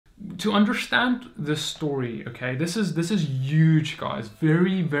to understand this story, okay, this is huge, guys.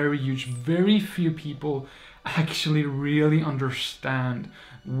 Very, very huge. Very few people actually really understand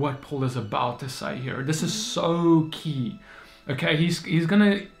what Paul is about to say here. This is so key. Okay, he's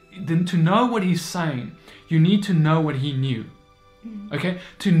gonna, to know what he's saying, you need to know what he knew. Okay,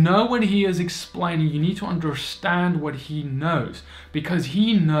 to know what he is explaining, you need to understand what he knows, because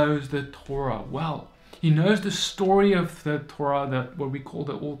he knows the Torah well. He knows the story of the Torah, what we call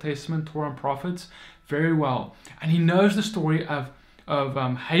the Old Testament, Torah and Prophets, very well. And he knows the story of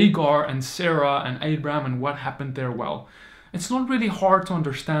Hagar and Sarah and Abraham and what happened there well. It's not really hard to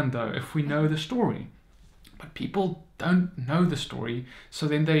understand, though, if we know the story. But people don't know the story, so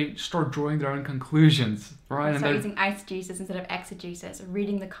then they start drawing their own conclusions, right? Start using eisegesis instead of exegesis,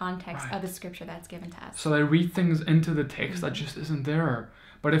 reading the context of the scripture that's given to us. So they read things into the text that just isn't there.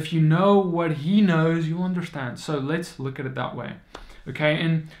 But if you know what he knows, you'll understand. So let's look at it that way. Okay,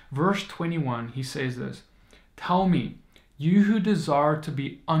 in verse 21, he says this: "Tell me, you who desire to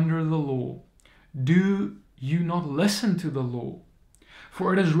be under the law, do you not listen to the law?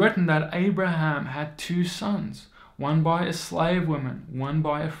 For it is written that Abraham had 2 sons, one by a slave woman, one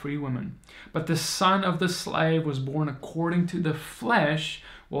by a free woman. But the son of the slave was born according to the flesh,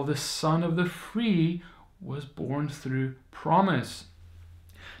 while the son of the free was born through promise."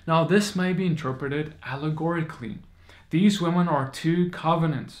 Now this may be interpreted allegorically. These women are 2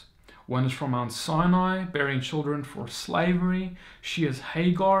 covenants. One is from Mount Sinai, bearing children for slavery. She is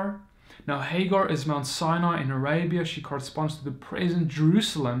Hagar. Now Hagar is Mount Sinai in Arabia. She corresponds to the present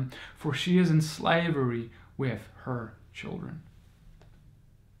Jerusalem, for she is in slavery with her children.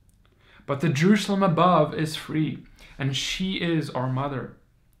 But the Jerusalem above is free, and she is our mother.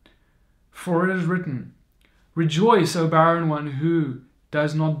 For it is written, "Rejoice, O barren one who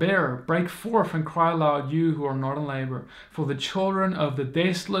does not bear. Break forth and cry aloud, you who are not in labor. For the children of the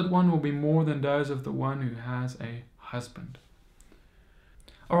desolate one will be more than those of the one who has a husband."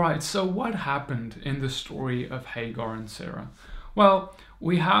 Alright, so what happened in the story of Hagar and Sarah? Well,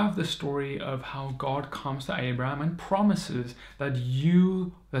 we have the story of how God comes to Abraham and promises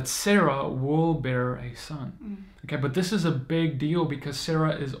that Sarah will bear a son. Okay, but this is a big deal because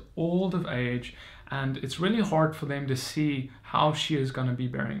Sarah is old of age, and it's really hard for them to see how she is going to be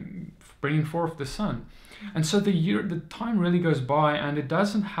bringing forth the son. And so the time really goes by and it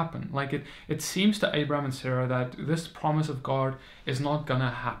doesn't happen. Like it seems to Abraham and Sarah that this promise of God is not going to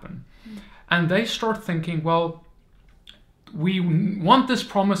happen. And they start thinking, well, we want this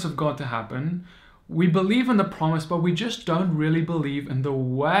promise of God to happen. We believe in the promise, but we just don't really believe in the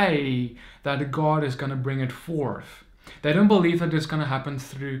way that God is going to bring it forth. They don't believe that it's going to happen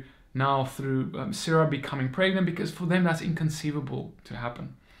through Sarah becoming pregnant, because for them that's inconceivable to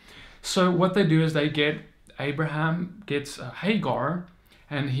happen. So what they do is Abraham gets Hagar,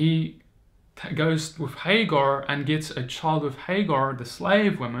 and he goes with Hagar and gets a child with Hagar, the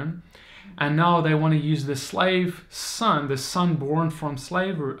slave woman, and now they want to use the slave son, the son born from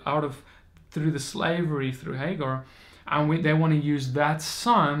slavery through the slavery through Hagar, and they want to use that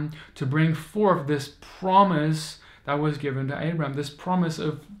son to bring forth this promise that was given to Abraham, this promise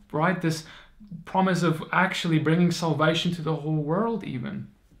of actually bringing salvation to the whole world even.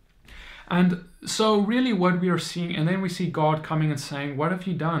 And so really what we are seeing, and then we see God coming and saying, "What have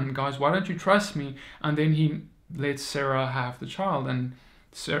you done, guys? Why don't you trust me?" And then he lets Sarah have the child, and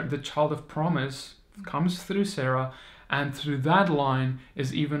the child of promise comes through Sarah, and through that line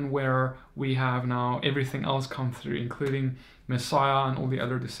is even where we have now everything else come through, including Messiah and all the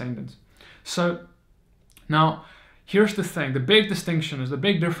other descendants. So now here's the thing, the big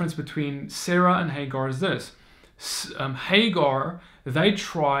difference between Sarah and Hagar is this. Hagar, they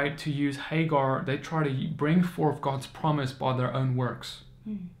try to bring forth God's promise by their own works.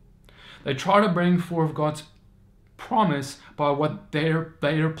 They try to bring forth God's promise by what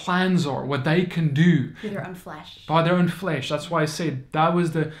their plans are, what they can do. Through their own flesh. By their own flesh. That's why I said that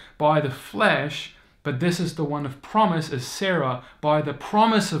was by the flesh, but this is the one of promise, is Sarah, by the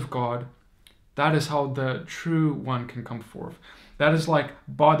promise of God. That is how the true one can come forth. That is like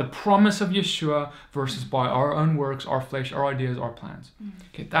by the promise of Yeshua versus by our own works, our flesh, our ideas, our plans.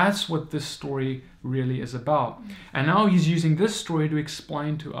 Okay, that's what this story really is about. And now he's using this story to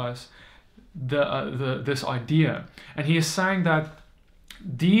explain to us this idea. And he is saying that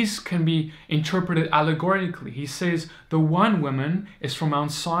these can be interpreted allegorically. He says the one woman is from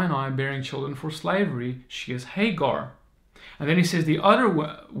Mount Sinai bearing children for slavery. She is Hagar. And then he says the other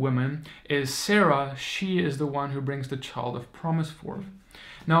woman is Sarah. She is the one who brings the child of promise forth.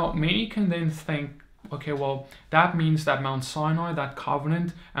 Now, many can then think, okay, well, that means that Mount Sinai, that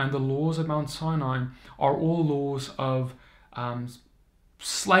covenant, and the laws of Mount Sinai are all laws of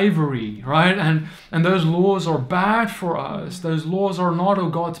slavery, right? And those laws are bad for us. Those laws are not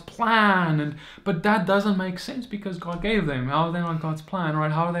of God's plan, but that doesn't make sense because God gave them. How are they not God's plan,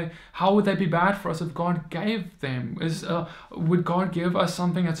 right? How would they be bad for us if God gave them? Would God give us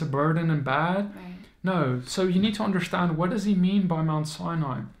something that's a burden and bad? Right. No. So you need to understand, what does he mean by Mount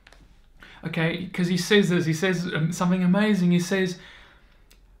Sinai? Okay, because he says this. He says something amazing. He says,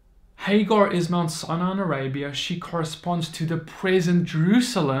 Hagar is Mount Sinai in Arabia. She corresponds to the present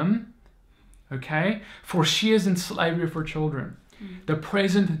Jerusalem, okay? For she is in slavery for children. The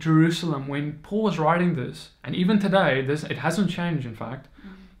present Jerusalem, when Paul was writing this, and even today, it hasn't changed, in fact,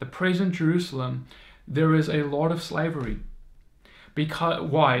 the present Jerusalem, there is a lot of slavery.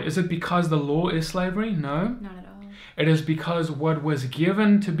 Why? Is it because the law is slavery? No. Not at all. It is because what was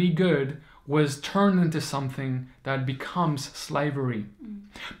given to be good was turned into something that becomes slavery.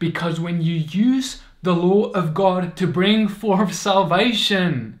 Because when you use the law of God to bring forth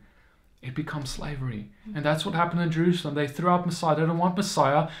salvation, it becomes slavery. And that's what happened in Jerusalem. They threw out Messiah. They didn't want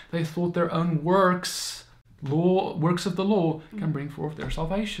Messiah. They thought their own works of the law can bring forth their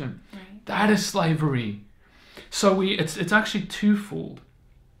salvation. Right. That is slavery. So it's actually twofold.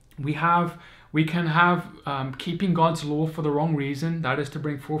 We can have keeping God's law for the wrong reason, that is to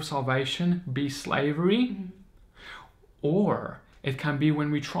bring forth salvation, be slavery. Or it can be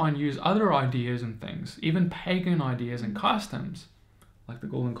when we try and use other ideas and things, even pagan ideas and customs, like the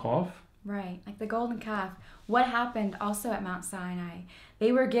golden calf. Right, like the golden calf. What happened also at Mount Sinai?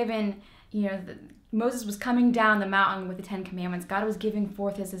 They were given, Moses was coming down the mountain with the 10 Commandments. God was giving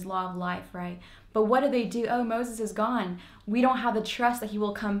forth his law of life, right? But what did they do? Oh, Moses is gone. We don't have the trust that he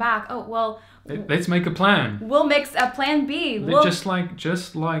will come back. Oh, well, let's make a plan. We'll make a plan B. Just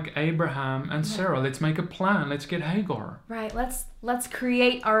like Abraham and Sarah, let's make a plan. Let's get Hagar. Right, let's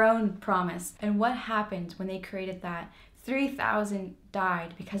create our own promise. And what happened when they created that? 3,000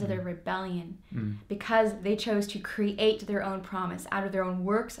 died because of their rebellion, because they chose to create their own promise out of their own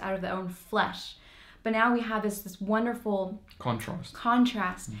works, out of their own flesh. But now we have this wonderful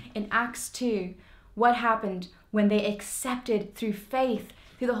contrast in Acts 2. What happened when they accepted through faith,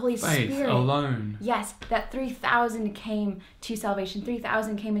 through the Holy Spirit? Faith alone. Yes, that 3,000 came to salvation.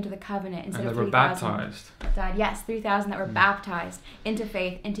 3,000 came into the covenant instead of 3,000. And they were baptized. Died. Yes, 3,000 that were baptized into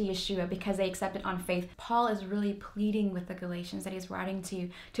faith, into Yeshua, because they accepted on faith. Paul is really pleading with the Galatians that he's writing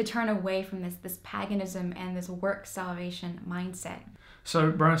to turn away from this paganism and this work salvation mindset.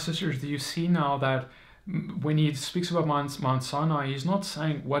 So, brothers and sisters, do you see now that when he speaks about Mount Sinai, he's not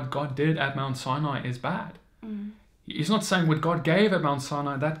saying what God did at Mount Sinai is bad. He's not saying what God gave at Mount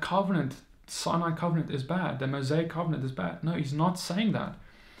Sinai, that Sinai covenant is bad, the Mosaic covenant is bad. No, he's not saying that.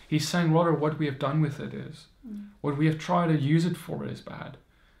 He's saying rather what we have done with it is. What we have tried to use it for is bad.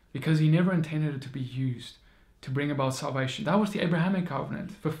 Because he never intended it to be used to bring about salvation. That was the Abrahamic covenant,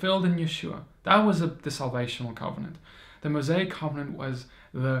 fulfilled in Yeshua. That was the salvational covenant. The Mosaic covenant was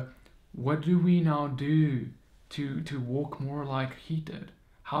what do we now do to walk more like he did?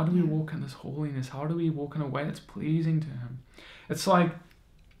 How do we walk in this holiness? How do we walk in a way that's pleasing to him? It's like,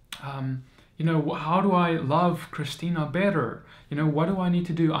 how do I love Christina better? What do I need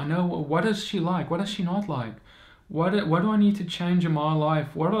to do? I know, what is she like? What is she not like? What do I need to change in my life?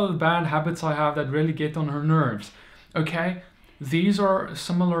 What are the bad habits I have that really get on her nerves? Okay? These are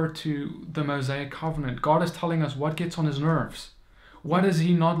similar to the Mosaic covenant. God is telling us what gets on his nerves. What does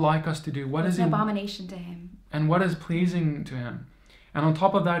he not like us to do? What is an abomination to him? And what is pleasing to him? And on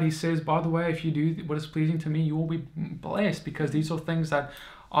top of that, he says, by the way, if you do what is pleasing to me, you will be blessed, because these are things that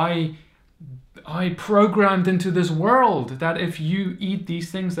I programmed into this world, that if you eat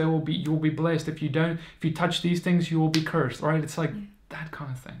these things, you will be blessed. If you touch these things, you will be cursed, right? It's like that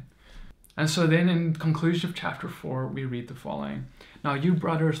kind of thing. And so then in conclusion of chapter 4, we read the following. Now you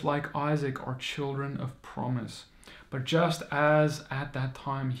brothers, like Isaac, are children of promise. But just as at that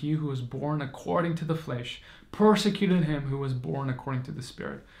time he who was born according to the flesh persecuted him who was born according to the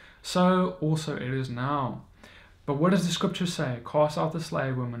Spirit, so also it is now. But what does the scripture say? Cast out the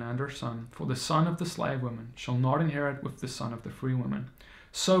slave woman and her son, for the son of the slave woman shall not inherit with the son of the free woman.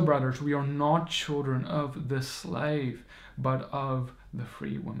 So, brothers, we are not children of the slave, but of the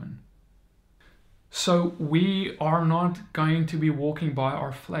free woman. So we are not going to be walking by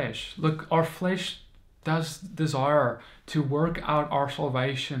our flesh. Look, our flesh does desire to work out our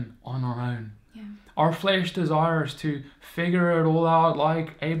salvation on our own. Yeah. Our flesh desires to figure it all out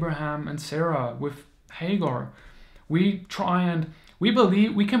like Abraham and Sarah with Hagar. We can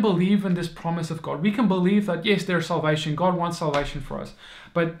believe in this promise of God. We can believe that, yes, there's salvation. God wants salvation for us.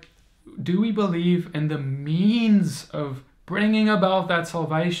 But do we believe in the means of bringing about that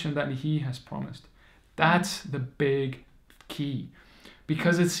salvation that he has promised? That's the big key.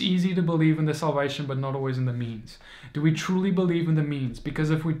 Because it's easy to believe in the salvation, but not always in the means. Do we truly believe in the means? Because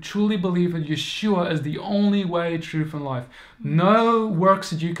if we truly believe that Yeshua is the only way, truth, and life, no works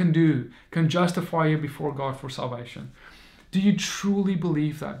that you can do can justify you before God for salvation. Do you truly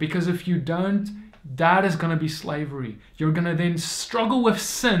believe that? Because if you don't, that is going to be slavery. You're going to then struggle with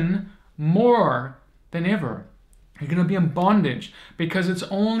sin more than ever. You're going to be in bondage, because it's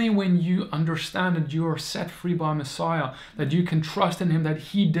only when you understand that you are set free by Messiah that you can trust in him, that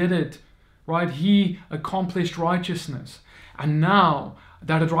he did it, right? He accomplished righteousness. And now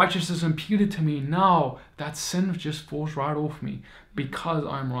that righteousness is imputed to me, now that sin just falls right off me because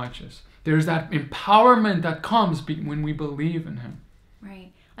I'm righteous. There's that empowerment that comes when we believe in him.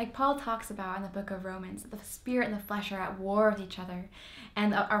 Right. Like Paul talks about in the book of Romans, the spirit and the flesh are at war with each other.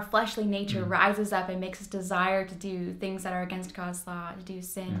 And our fleshly nature rises up and makes us desire to do things that are against God's law, to do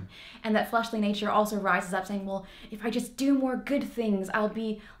sin. Yeah. And that fleshly nature also rises up saying, well, if I just do more good things, I'll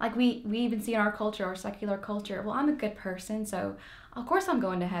be, like we even see in our culture, our secular culture, well, I'm a good person, so of course I'm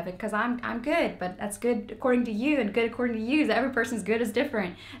going to heaven because I'm good. But that's good according to you, and good according to you. That every person's good is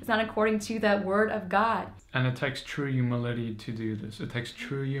different. It's not according to the word of God. And it takes true humility to do this. It takes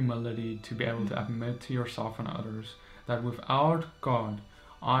true humility to be able to admit to yourself and others that without God,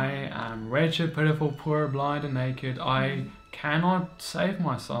 I am wretched, pitiful, poor, blind, and naked. I cannot save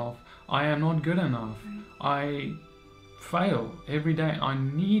myself. I am not good enough. I fail every day. I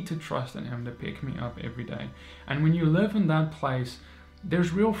need to trust in him to pick me up every day. And when you live in that place,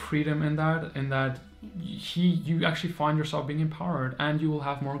 there's real freedom in that you actually find yourself being empowered, and you will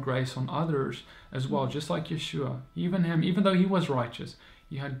have more grace on others as well, just like Yeshua. Even though he was righteous,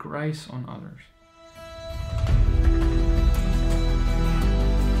 he had grace on others.